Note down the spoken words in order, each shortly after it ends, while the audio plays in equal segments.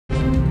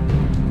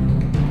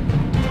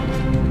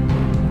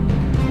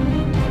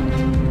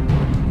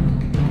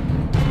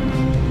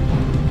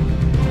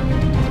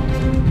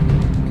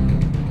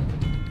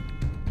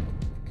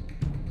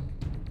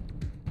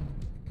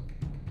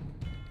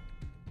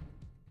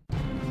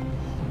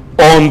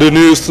On the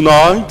news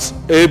tonight,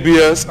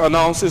 ABS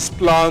announces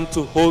plan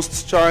to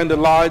host Shine the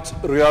Light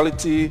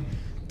reality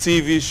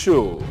TV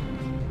show.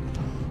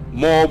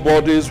 More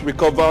bodies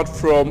recovered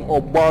from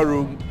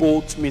Ogbaru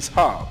boat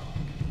mishap.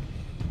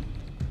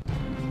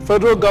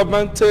 Federal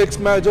government takes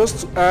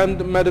measures to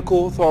end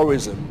medical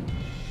tourism.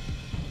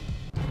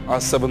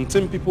 As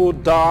 17 people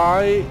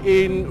die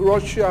in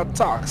Russian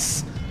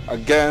attacks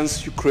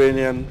against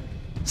Ukrainian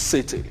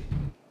city.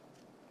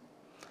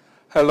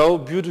 Hello,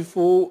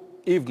 beautiful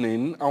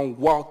evening and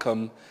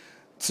welcome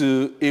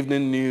to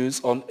Evening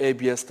News on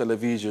ABS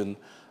Television.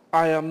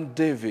 I am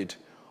David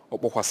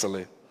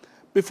Opokwasele.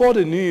 Before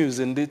the news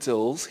in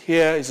details,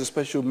 here is a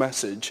special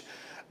message.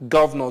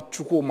 Governor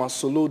Chukwuma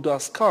Soludo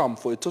has come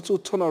for a total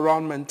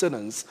turnaround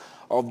maintenance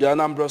of the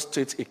Anambra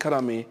State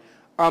economy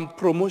and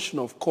promotion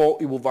of core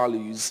Igbo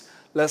values.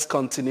 Let's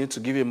continue to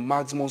give him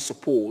maximum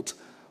support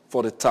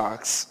for the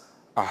task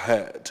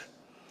ahead.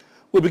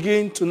 We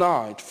begin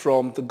tonight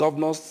from the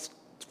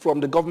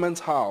government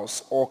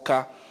house,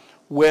 Awka,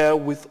 where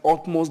with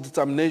utmost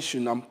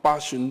determination and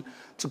passion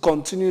to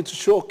continue to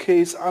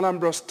showcase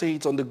Anambra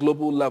State on the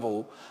global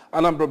level,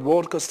 Anambra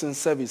Broadcasting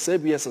Service,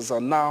 ABS, has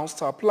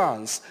announced our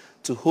plans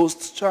to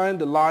host Shine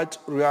the Light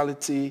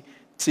reality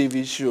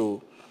TV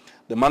show.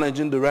 The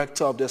managing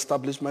director of the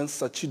establishment,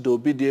 Sachido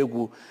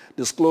Bidiegu,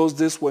 disclosed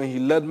this when he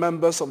led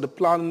members of the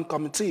planning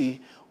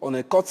committee on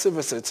a courtesy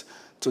visit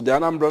to the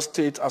Anambra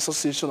State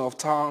Association of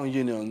Town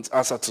Unions,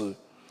 ASATU.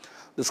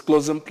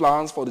 Disclosing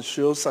plans for the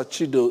show,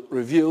 Sachido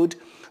revealed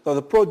that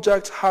the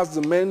project has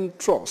the main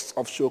thrust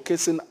of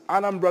showcasing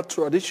Anambra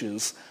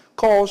traditions,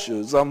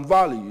 cultures, and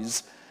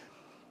values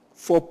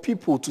for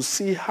people to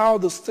see how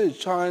the state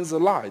shines a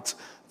light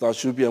that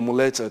should be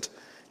emulated.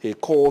 He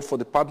called for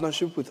the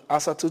partnership with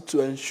ASATU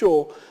to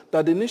ensure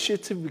that the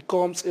initiative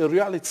becomes a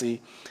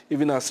reality,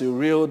 even as he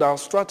reeled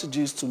out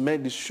strategies to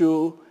make the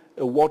show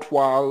a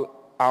worthwhile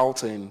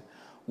outing.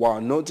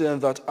 While noting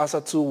that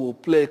ASATU will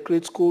play a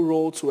critical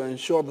role to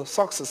ensure the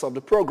success of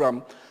the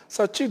program,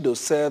 Sachido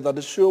said that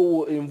the show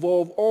will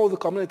involve all the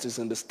communities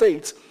in the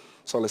state,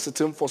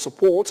 soliciting for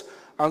support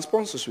and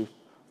sponsorship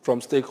from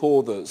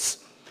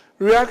stakeholders.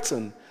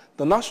 Reacting,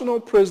 the national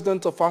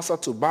president of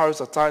ASATU,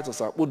 Barrister Titus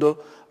Akbudo,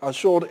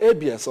 assured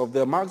ABS of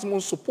their maximum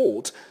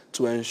support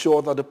to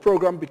ensure that the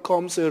program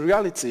becomes a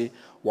reality,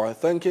 while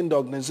thanking the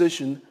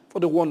organization for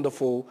the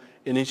wonderful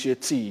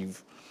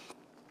initiative.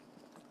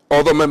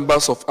 Other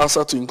members of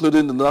ASATU,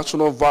 including the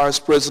National Vice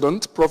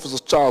President, Professor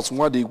Charles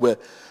Mwadigwe,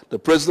 the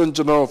President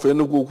General of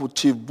Enugu,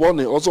 Chief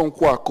Bonnie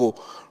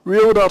Ozonkwako,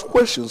 reeled out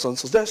questions and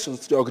suggestions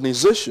to the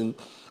organization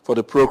for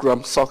the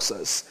program's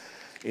success.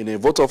 In a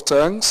vote of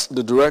thanks,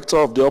 the director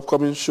of the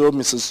upcoming show,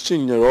 Mrs.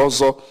 Chinyere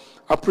Ozo,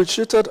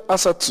 appreciated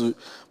ASATU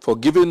for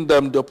giving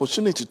them the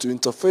opportunity to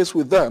interface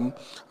with them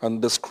and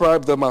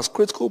describe them as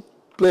critical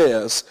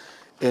players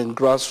in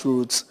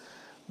grassroots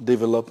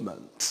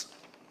development.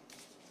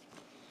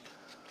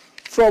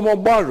 From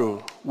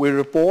Ogbaru, we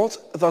report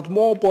that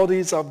more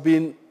bodies have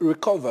been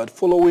recovered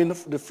following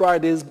the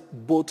Friday's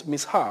boat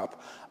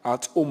mishap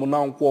at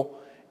Omunankwo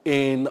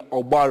in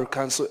Ogbaru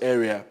Council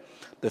area.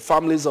 The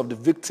families of the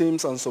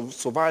victims and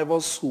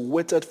survivors who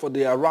waited for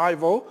the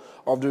arrival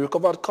of the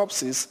recovered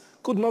corpses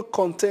could not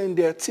contain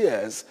their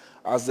tears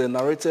as they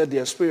narrated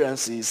their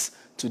experiences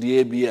to the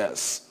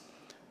ABS.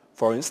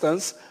 For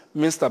instance,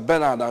 Mr.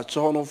 Bernard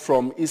Achono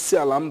from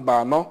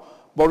Isialambano,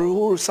 but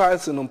who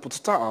resides in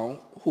Umputu Town,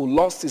 who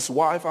lost his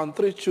wife and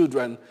 3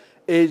 children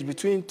aged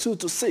between 2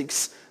 to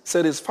 6,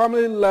 said his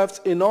family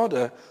left in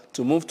order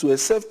to move to a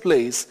safe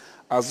place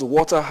as the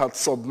water had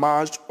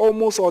submerged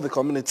almost all the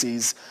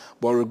communities,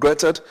 but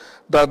regretted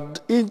that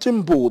the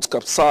engine boat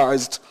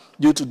capsized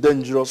due to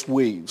dangerous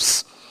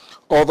waves.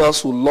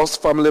 Others who lost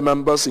family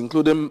members,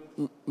 including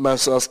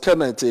Messrs.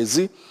 Kenneth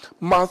Ezi,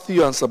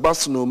 Matthew and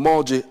Sebastian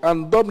Umoji,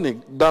 and Dominic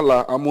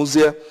Dalla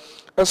Amuzie,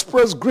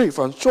 expressed grief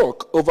and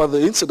shock over the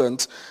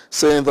incident,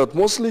 saying that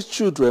mostly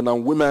children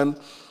and women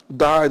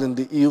died in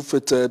the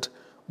ill-fated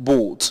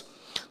boat.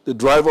 The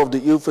driver of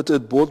the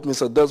ill-fated boat,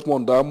 Mr.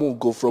 Desmond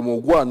Amugo from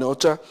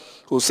Ogwaneocha,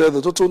 who said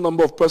the total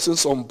number of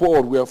persons on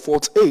board were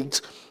 48,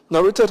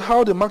 narrated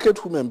how the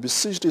market women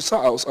besieged his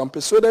house and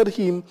persuaded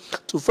him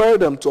to ferry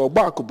them to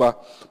Obakuba,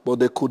 but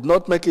they could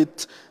not make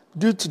it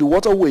due to the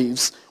water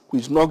waves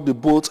which knocked the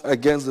boat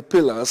against the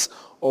pillars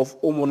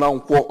of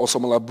Omunankwo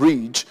Osomala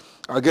Bridge,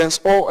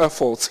 against all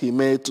efforts he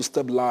made to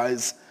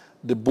stabilize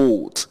the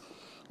boat.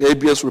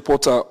 ABS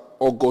reporter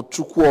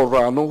Ogochukwu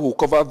Orano, who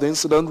covered the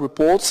incident,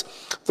 reports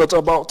that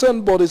about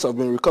 10 bodies have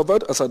been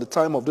recovered as at the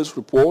time of this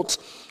report,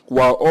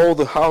 while all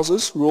the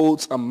houses,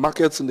 roads, and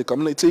markets in the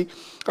community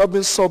have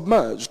been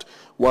submerged,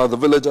 while the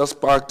villagers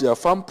parked their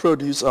farm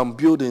produce and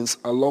buildings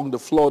along the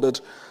flooded,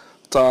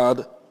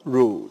 tarred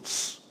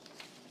roads.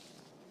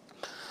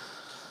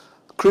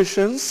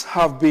 Christians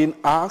have been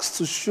asked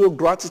to show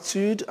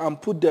gratitude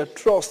and put their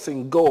trust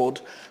in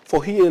God,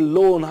 for He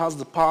alone has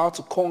the power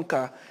to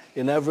conquer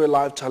in every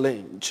life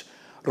challenge.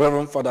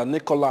 Reverend Father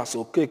Nicholas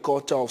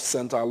Okekocha of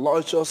St.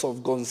 Aloysius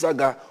of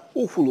Gonzaga,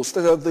 Ufulu,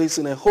 stated this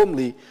in a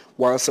homily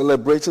while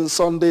celebrating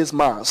Sunday's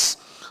Mass.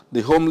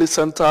 The homily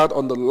centered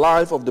on the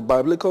life of the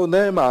biblical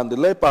Naaman, the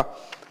leper,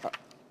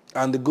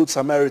 and the Good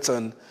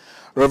Samaritan.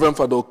 Reverend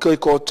Father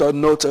Okekocha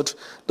noted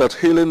that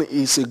healing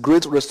is a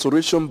great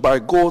restoration by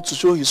God to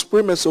show his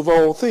primacy over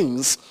all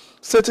things,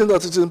 stating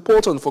that it is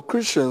important for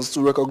Christians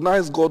to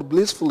recognize God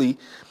blissfully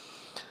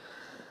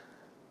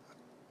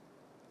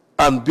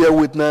and bear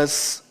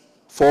witness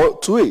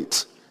to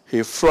it.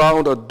 He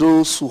frowned at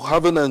those who,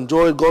 having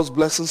enjoyed God's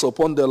blessings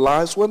upon their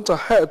lives, went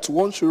ahead to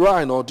one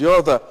shrine or the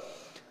other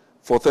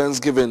for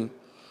thanksgiving.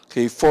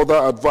 He further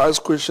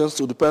advised Christians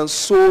to depend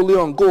solely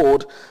on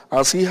God,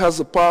 as he has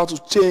the power to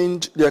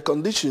change their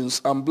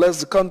conditions and bless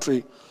the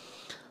country.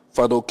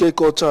 Father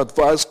Okekocha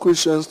advised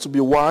Christians to be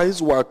wise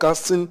while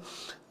casting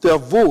their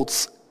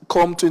votes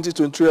come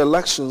 2023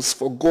 elections,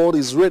 for God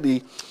is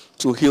ready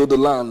to heal the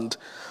land.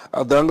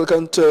 At the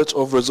Anglican Church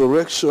of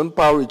Resurrection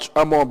Parish,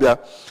 Amobia,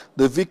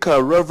 the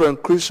vicar,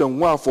 Reverend Christian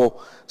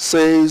Wafo,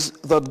 says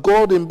that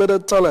God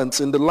embedded talents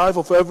in the life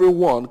of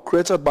everyone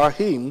created by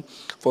him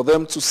for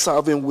them to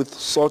serve him with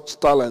such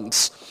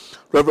talents.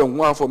 Reverend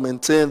Wafo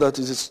maintained that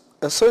it is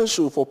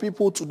essential for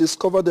people to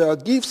discover their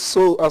gifts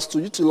so as to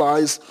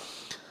utilize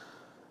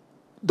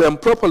them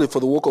properly for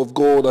the work of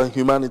God and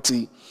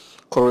humanity.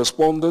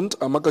 Correspondent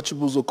Amaka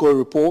Chibuzoko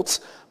reports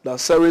that a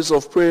series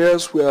of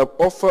prayers were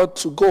offered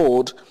to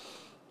God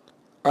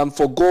and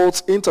for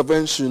God's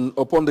intervention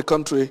upon the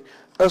country,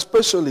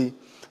 especially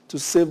to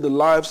save the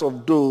lives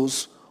of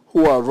those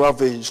who are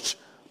ravaged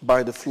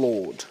by the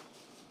flood.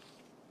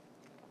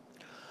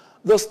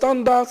 The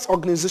Standards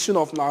Organization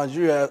of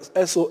Nigeria,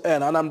 SON,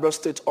 Anambra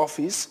State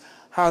Office,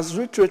 has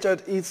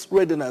reiterated its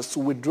readiness to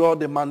withdraw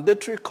the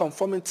mandatory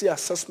conformity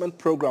assessment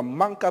program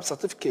MANCAP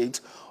certificate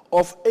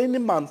of any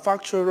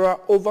manufacturer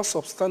over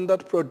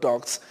substandard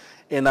products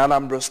in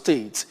Anambra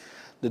State.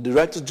 The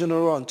Director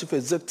General and Chief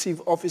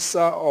Executive Officer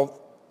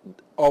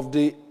of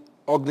the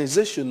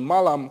organization,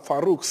 Malam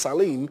Farouk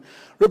Salim,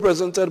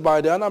 represented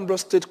by the Anambra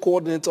State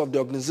Coordinator of the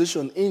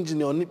organization,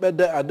 Engineer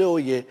Nipede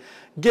Adeoye,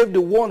 gave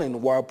the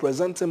warning while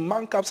presenting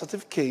MANCAP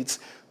certificates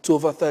to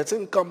over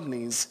 13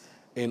 companies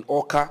in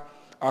Oka.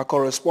 Our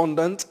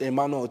correspondent,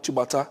 Emmanuel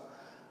Chibata,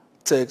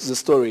 takes the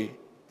story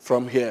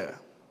from here.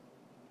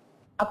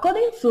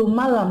 According to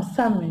Malam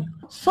Sami,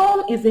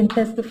 SON is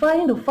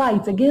intensifying the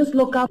fight against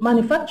local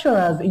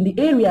manufacturers in the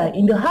area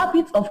in the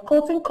habit of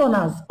cutting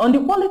corners on the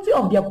quality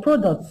of their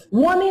products,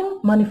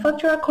 warning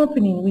manufacturer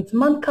companies with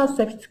MANCAP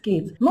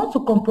certificates not to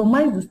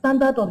compromise the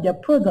standard of their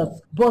products,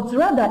 but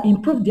rather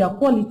improve their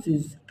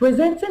qualities.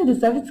 Presenting the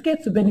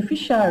certificate to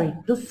beneficiary,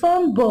 the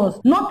SON boss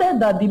noted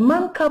that the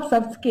MANCAP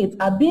certificates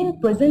are being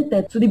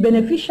presented to the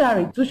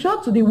beneficiary to show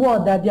to the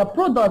world that their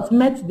products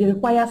met the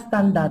required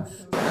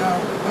standards.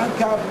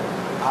 MANCAP,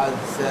 as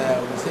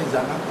we say, is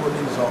an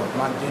acronym of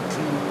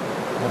Mandatory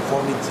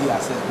Conformity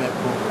Assessment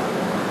Program,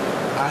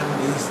 and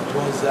it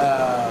was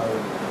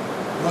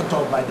brought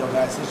up by the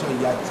organization in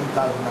the year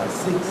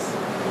 2006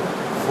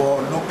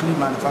 for locally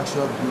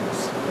manufactured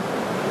goods.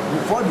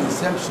 Before the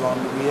inception,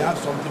 we have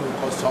something we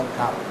call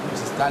SONCAP, which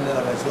is Standard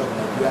Organization of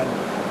Nigerian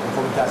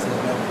Conformity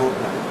Assessment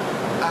Program,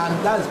 and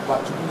that's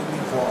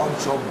particularly for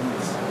onshore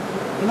goods.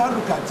 We now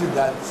look at it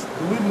that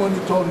we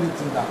monitor only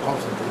things that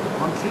comes into the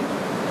country.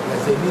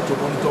 There's a need to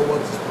monitor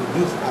what is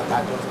produced at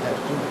Adjust Step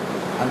 2,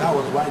 and that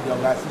was why the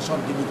organization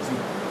did it to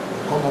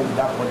come up with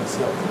that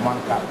policy of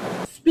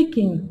MANCAP.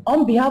 Speaking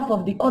on behalf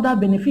of the other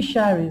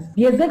beneficiaries,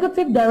 the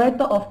Executive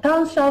Director of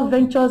Townshaw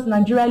Ventures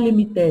Nigeria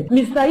Limited,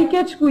 Mr.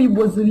 Ikechukwu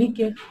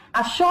Ibozulike,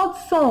 assured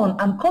SON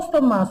and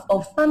customers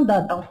of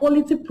standard and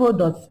quality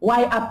products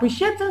while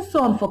appreciating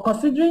SON for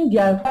considering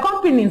their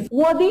companies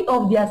worthy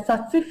of their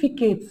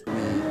certificates.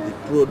 The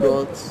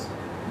product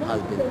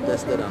has been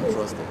tested and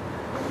trusted.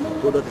 The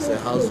product is a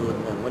household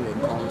name when it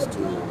comes to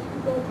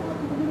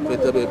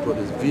vegetable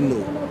produce.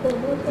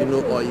 Vino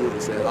oil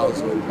is a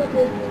household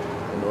name,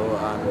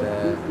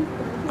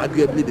 and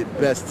arguably the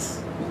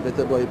best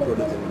vegetable oil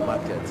product in the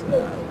market,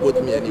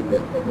 quote me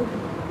anywhere.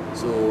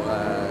 So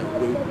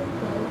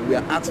we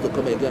are asked to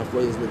come again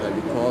 4 years later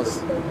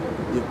because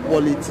the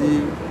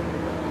quality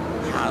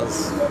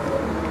has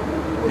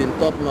been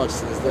top notch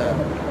since then,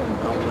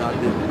 and we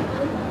have been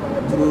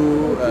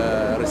through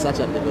research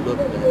and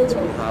development,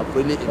 we have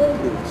really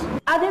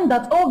improved. Adding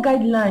that all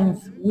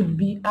guidelines would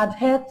be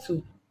adhered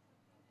to.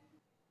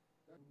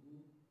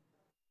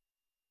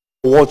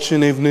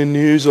 Watching evening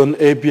news on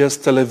ABS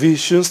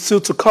television,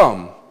 still to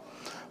come.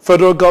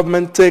 Federal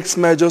government takes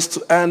measures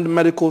to end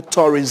medical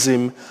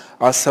tourism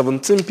as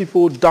 17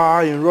 people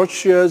die in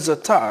Russia's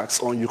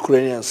attacks on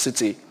Ukrainian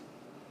city.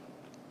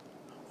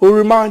 We'll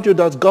remind you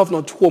that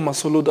Governor Chukwuma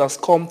Soludo has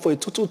come for a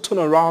total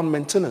turnaround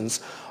maintenance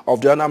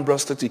of the Anambra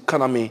State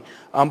economy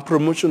and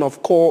promotion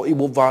of core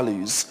Igbo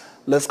values.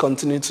 Let's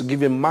continue to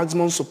give him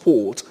maximum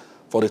support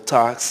for the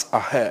tasks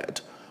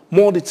ahead.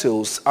 More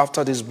details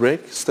after this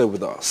break. Stay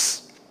with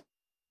us.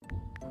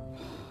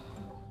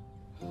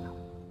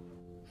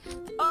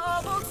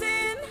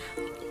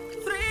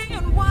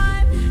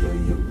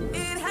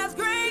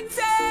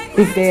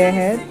 Big day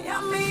ahead.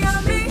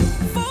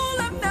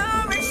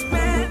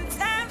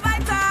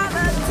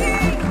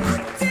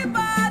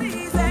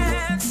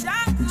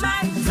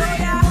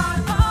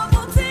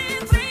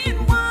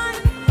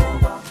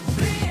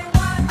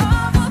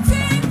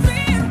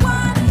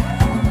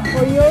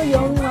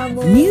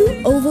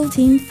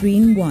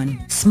 Vitamin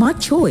 3-in-1. Smart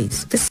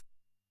choice.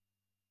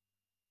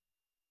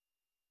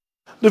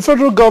 The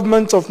federal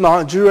government of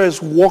Nigeria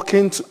is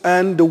working to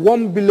end the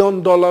 $1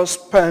 billion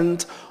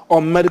spent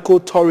on medical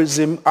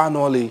tourism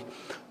annually.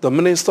 The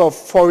Minister of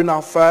Foreign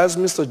Affairs,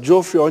 Mr.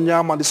 Geoffrey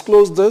Onyeama,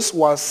 disclosed this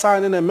while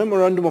signing a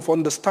memorandum of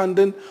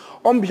understanding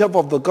on behalf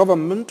of the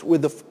government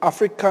with the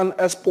African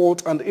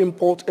Export and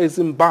Import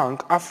Exim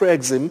Bank,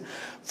 AfriExim,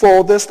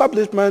 for the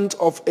establishment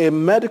of a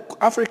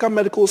African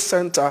Medical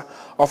Center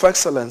of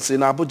Excellence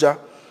in Abuja.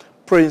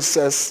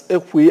 Princess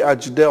Ekwe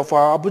Ajide of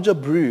our Abuja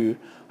Brew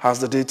has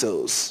the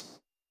details.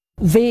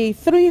 The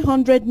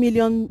 $300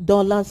 million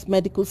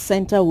medical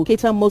center will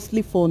cater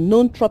mostly for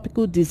known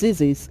tropical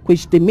diseases,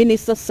 which the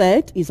minister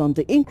said is on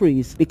the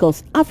increase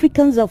because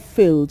Africans have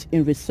failed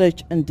in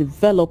research and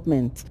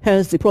development.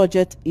 Hence, the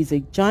project is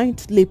a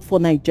giant leap for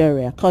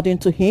Nigeria. According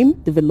to him,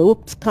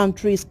 developed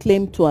countries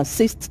claim to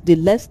assist the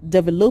less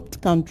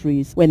developed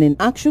countries, when in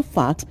actual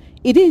fact,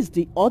 it is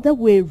the other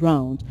way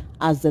round,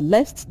 as the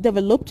less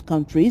developed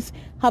countries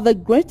have a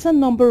greater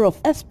number of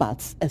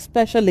experts,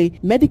 especially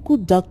medical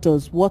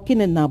doctors working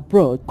in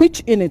abroad,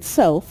 which in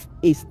itself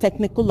is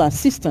technical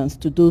assistance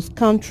to those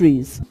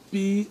countries.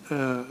 Be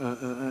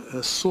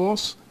a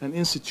source, an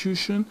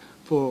institution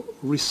for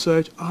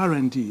research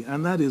R&D,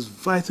 and that is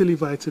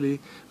vitally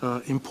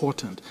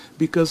important,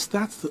 because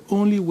that's the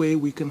only way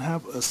we can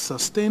have a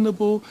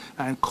sustainable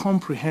and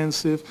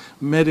comprehensive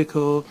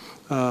medical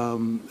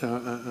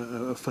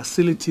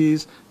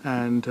facilities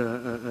and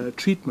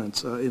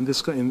treatments in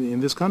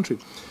this country.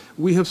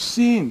 We have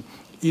seen,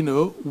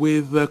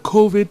 with the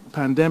COVID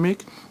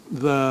pandemic,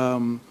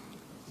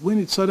 when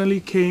it suddenly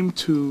came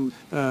to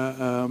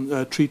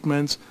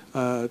treatments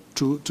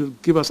to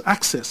give us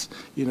access,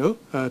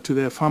 to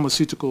their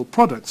pharmaceutical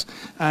products,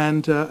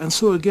 and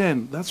so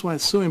again, that's why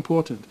it's so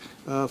important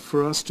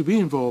for us to be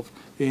involved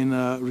in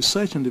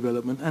research and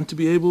development and to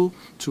be able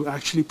to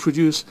actually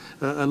produce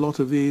a lot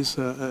of these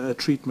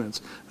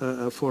treatments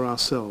for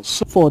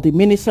ourselves. For the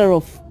Minister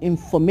of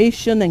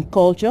Information and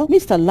Culture,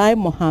 Mr. Lai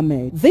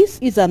Mohammed, this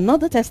is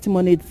another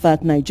testimony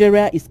that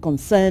Nigeria is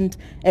concerned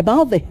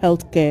about the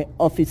healthcare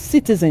of its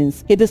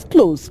citizens. He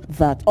disclosed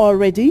that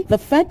already the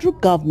federal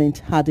government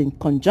had, in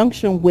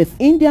conjunction with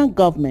Indian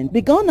government,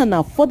 begun an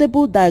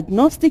affordable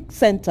diagnostic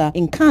center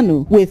in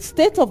Kano with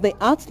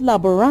state-of-the-art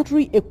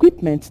laboratory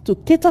equipment to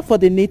cater for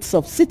the needs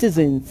of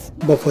citizens.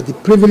 But for the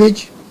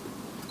privilege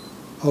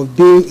of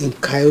being in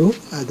Cairo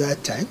at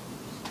that time,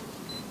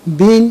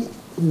 being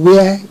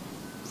where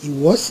he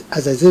was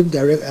as a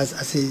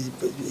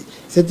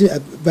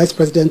vice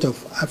president of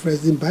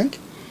AfriExim Bank,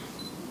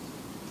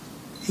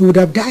 he would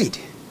have died.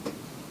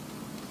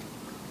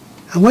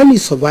 And when he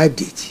survived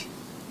it,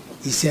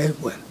 he said,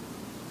 well,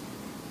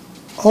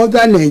 other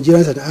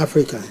Nigerians and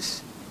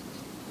Africans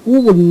who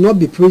would not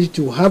be privileged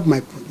to have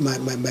my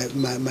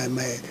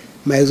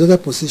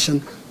exalted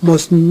position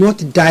must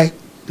not die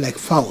like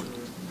fowl.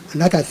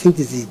 And that, I think,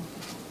 is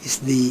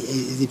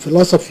the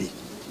philosophy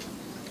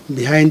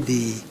behind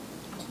the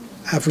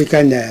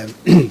African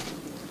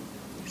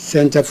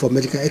Center for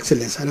Medical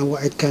Excellence. And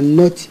I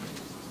cannot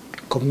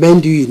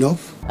commend you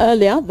enough.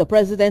 Earlier, the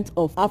president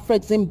of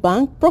AfriExim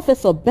Bank,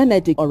 Professor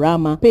Benedict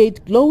Orama,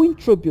 paid glowing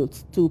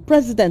tribute to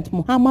President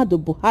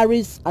Muhammadu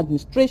Buhari's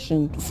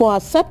administration for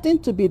accepting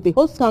to be the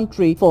host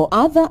country for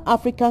other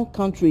African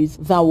countries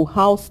that will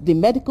house the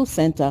medical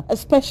center,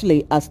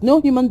 especially as no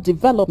human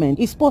development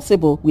is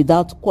possible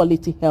without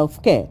quality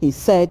health care. He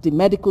said the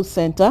medical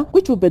center,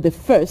 which will be the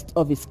first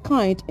of its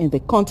kind in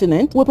the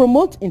continent, will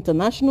promote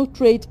international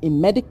trade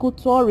in medical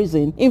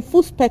tourism in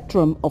full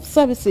spectrum of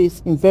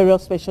services in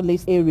various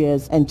specialist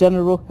areas and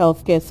general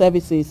healthcare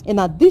services, in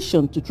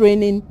addition to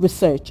training,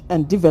 research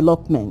and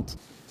development.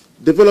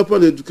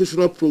 Development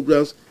educational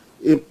programs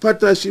in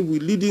partnership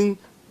with leading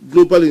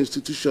global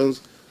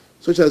institutions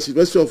such as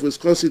University of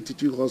Wisconsin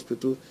Teaching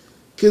Hospital,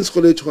 King's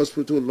College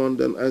Hospital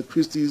London and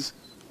Christie's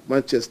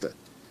Manchester,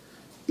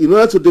 in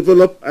order to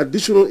develop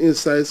additional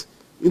insights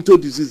into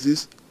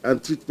diseases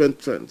and treatment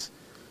trends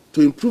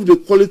to improve the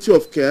quality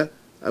of care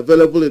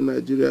available in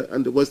Nigeria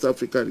and the West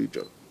Africa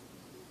region.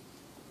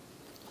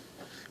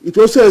 It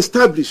also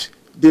established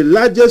the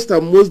largest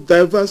and most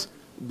diverse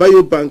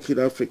biobank in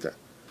Africa,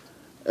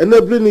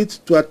 enabling it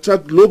to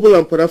attract global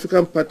and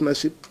Pan-African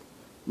partnership,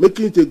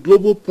 making it a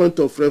global point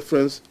of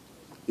reference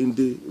in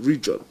the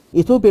region.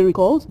 It will be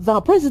recalled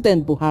that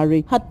President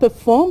Buhari had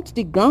performed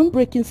the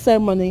groundbreaking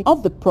ceremony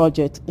of the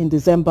project in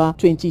December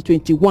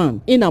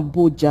 2021 in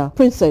Abuja.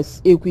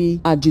 Princess Ekwe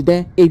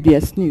Ajide,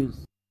 ABS News.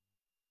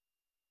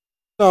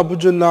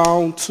 Abuja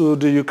now to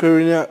the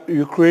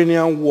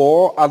Ukrainian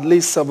war. At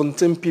least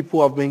 17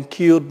 people have been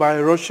killed by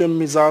Russian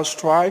missile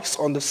strikes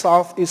on the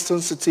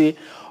southeastern city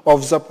of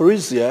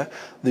Zaporizhia.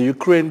 The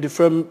Ukraine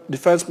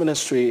Defense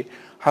Ministry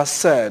has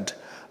said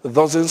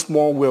dozens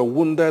more were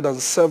wounded and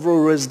several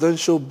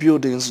residential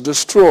buildings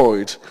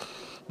destroyed.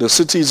 The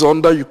city is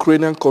under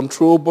Ukrainian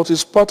control but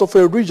is part of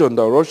a region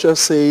that Russia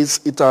says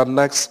it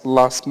annexed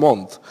last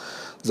month.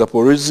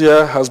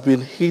 Zaporizhia has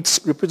been hit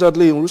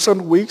repeatedly in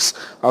recent weeks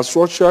as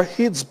Russia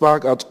hits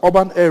back at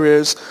urban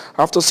areas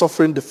after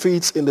suffering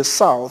defeats in the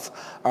south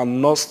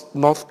and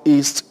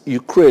northeast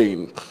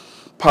Ukraine.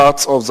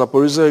 Parts of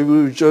Zaporizhia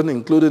region,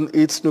 including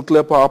its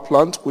nuclear power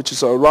plant, which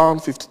is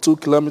around 52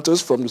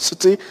 kilometers from the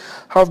city,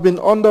 have been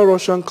under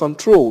Russian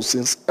control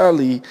since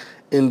early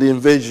in the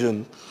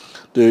invasion.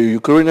 The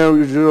Ukrainian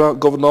regional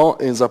governor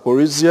in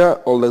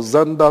Zaporizhia,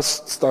 Alexander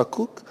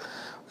Stakuk,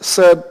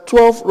 said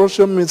 12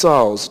 Russian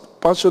missiles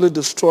partially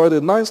destroyed a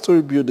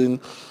 9-story building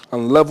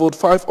and leveled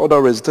 5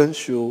 other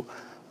residential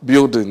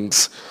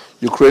buildings.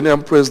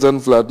 Ukrainian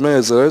President Vladimir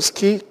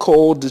Zelensky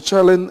called the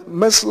challenge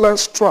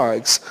merciless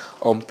strikes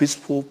on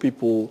peaceful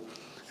people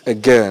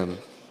again.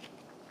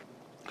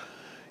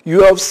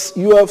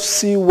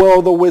 UFC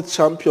welterweight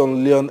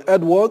champion Leon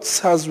Edwards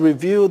has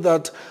revealed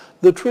that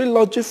the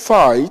trilogy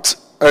fight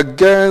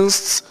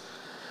against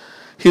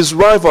his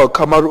rival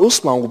Kamaru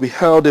Usman will be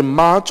held in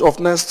March of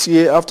next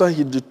year after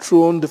he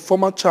dethroned the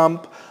former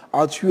champ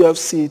at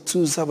UFC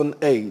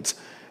 278.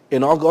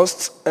 In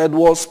August,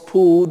 Edwards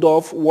pulled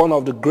off one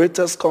of the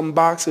greatest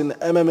comebacks in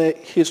MMA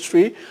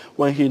history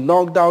when he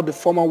knocked out the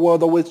former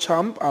welterweight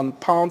champ and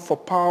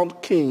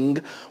pound-for-pound king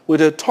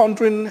with a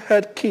thundering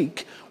head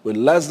kick with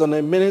less than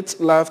a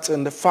minute left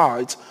in the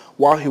fight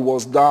while he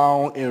was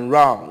down in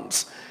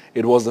rounds.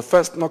 It was the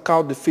first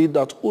knockout defeat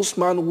that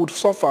Usman would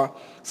suffer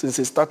since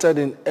he started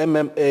in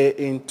MMA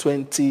in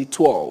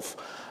 2012.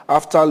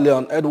 After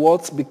Leon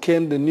Edwards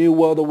became the new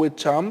welterweight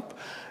champ,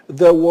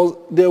 there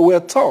were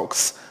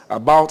talks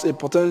about a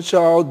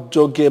potential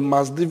Jorge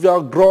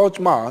Masvidal grudge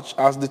match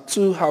as the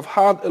two have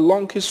had a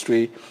long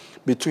history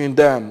between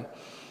them.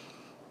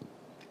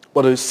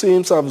 But it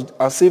seems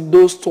as if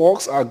those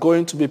talks are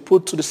going to be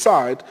put to the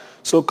side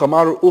so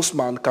Kamaru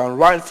Usman can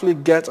rightfully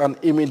get an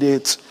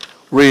immediate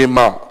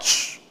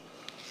rematch.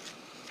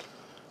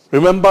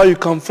 Remember, you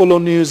can follow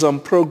news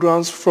and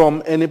programs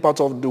from any part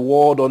of the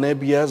world on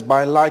ABS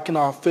by liking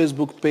our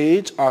Facebook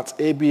page at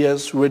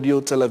ABS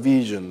Radio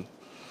Television.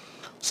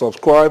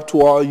 Subscribe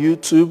to our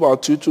YouTube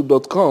at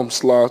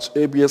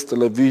youtube.com/ABS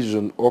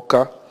Television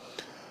Oka.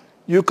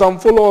 You can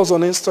follow us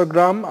on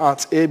Instagram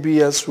at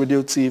ABS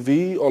Radio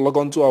TV or log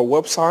on to our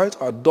website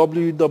at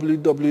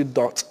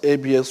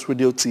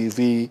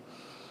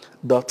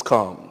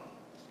www.absradiotv.com.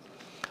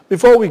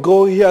 Before we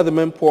go, here are the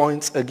main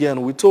points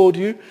again. We told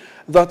you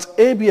that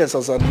ABS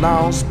has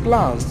announced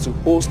plans to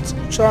host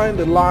Shine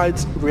the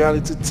Light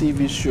reality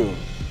TV show.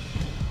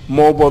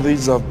 More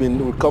bodies have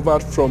been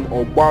recovered from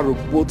Obaru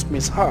boat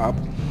mishap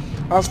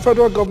as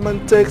federal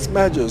government takes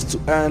measures to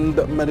end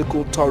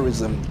medical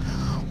tourism.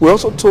 We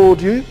also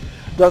told you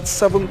that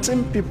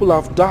 17 people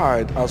have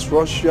died as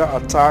Russia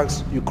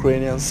attacks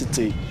Ukrainian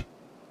city.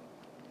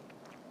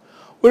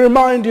 We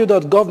remind you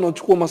that Governor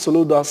Chukwuma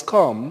Soludo has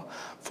come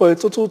for a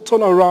total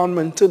turnaround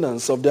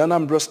maintenance of the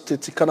Anambra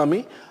State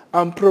economy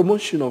and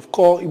promotion of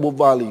core Igbo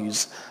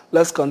values.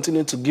 Let's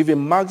continue to give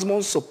him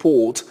maximum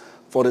support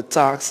for the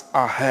task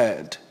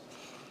ahead.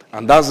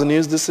 And that's the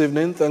news this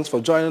evening. Thanks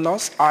for joining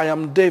us. I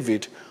am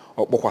David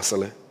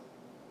Okpokwasele.